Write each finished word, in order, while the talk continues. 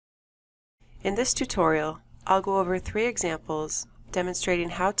In this tutorial, I'll go over 3 examples demonstrating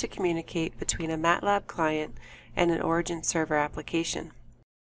how to communicate between a MATLAB client and an Origin server application.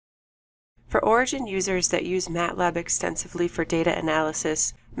 For Origin users that use MATLAB extensively for data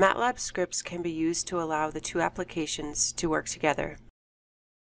analysis, MATLAB scripts can be used to allow the 2 applications to work together.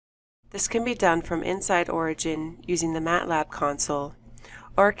 This can be done from inside Origin using the MATLAB Console,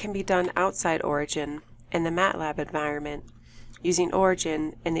 or it can be done outside Origin in the MATLAB environment using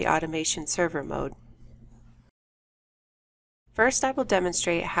Origin in the Automation Server mode. First, I will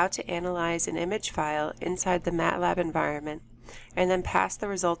demonstrate how to analyze an image file inside the MATLAB environment and then pass the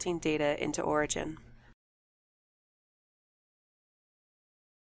resulting data into Origin.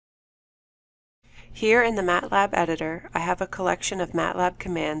 Here in the MATLAB editor, I have a collection of MATLAB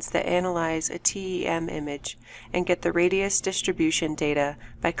commands that analyze a TEM image and get the radius distribution data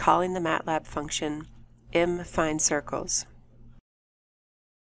by calling the MATLAB function mFindCircles.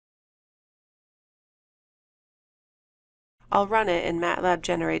 I'll run it and MATLAB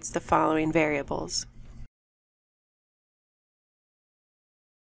generates the following variables.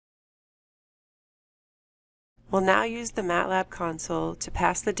 We'll now use the MATLAB console to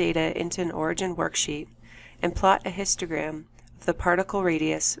pass the data into an Origin worksheet and plot a histogram of the particle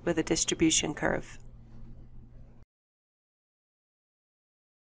radius with a distribution curve.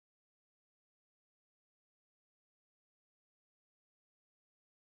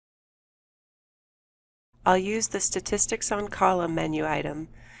 I'll use the Statistics on Column menu item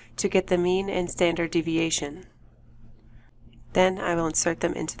to get the mean and standard deviation. Then I will insert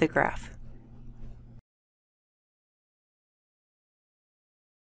them into the graph.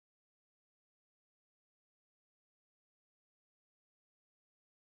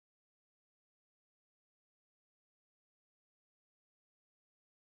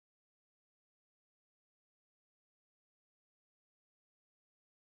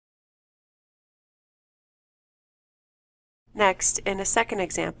 Next, in a second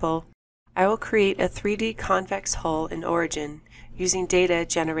example, I will create a 3D convex hull in Origin using data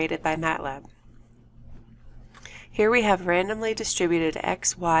generated by MATLAB. Here we have randomly distributed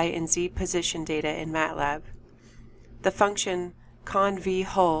x, y, and z position data in MATLAB. The function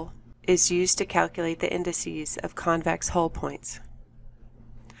convhull is used to calculate the indices of convex hull points.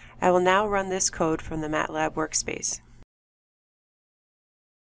 I will now run this code from the MATLAB workspace.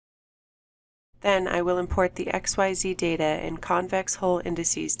 Then I will import the XYZ data and convex hull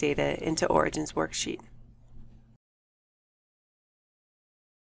indices data into Origin's worksheet.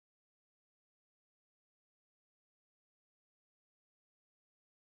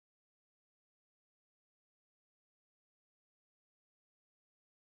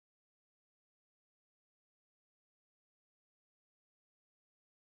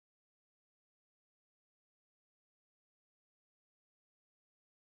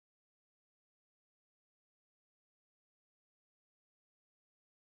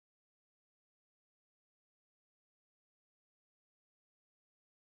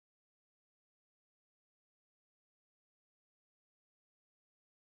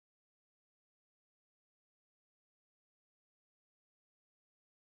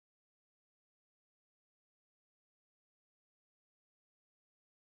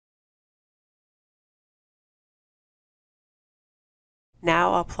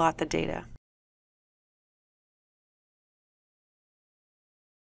 Now I'll plot the data.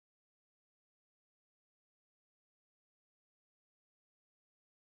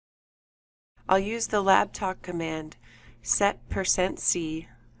 I'll use the labtalk command set%c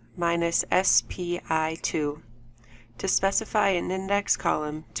minus spi2 to specify an index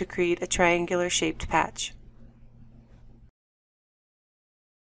column to create a triangular shaped patch.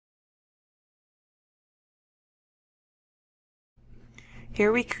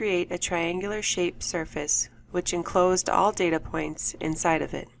 Here we create a triangular shaped surface which enclosed all data points inside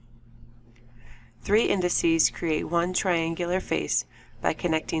of it. 3 indices create one triangular face by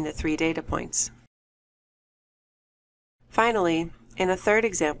connecting the 3 data points. Finally, in a third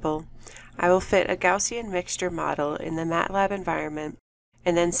example, I will fit a Gaussian mixture model in the MATLAB environment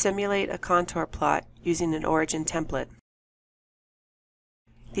and then simulate a contour plot using an Origin template.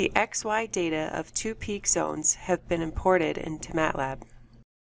 The XY data of 2 peak zones have been imported into MATLAB.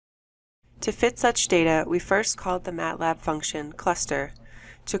 To fit such data, we first called the MATLAB function cluster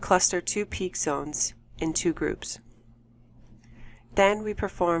to cluster 2 peak zones in 2 groups. Then we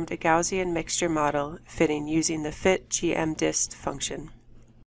performed a Gaussian mixture model fitting using the fitGMDist function.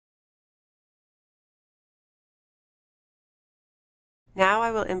 Now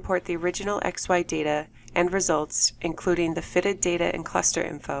I will import the original XY data and results, including the fitted data and cluster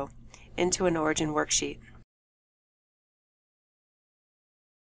info, into an Origin worksheet.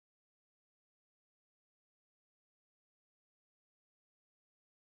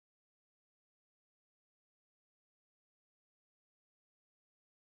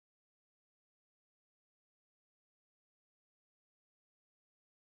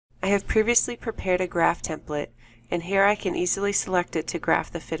 I have previously prepared a graph template, and here I can easily select it to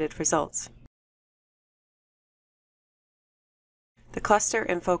graph the fitted results. The cluster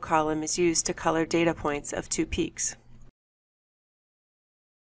info column is used to color data points of 2 peaks.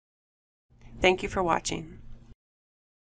 Thank you for watching.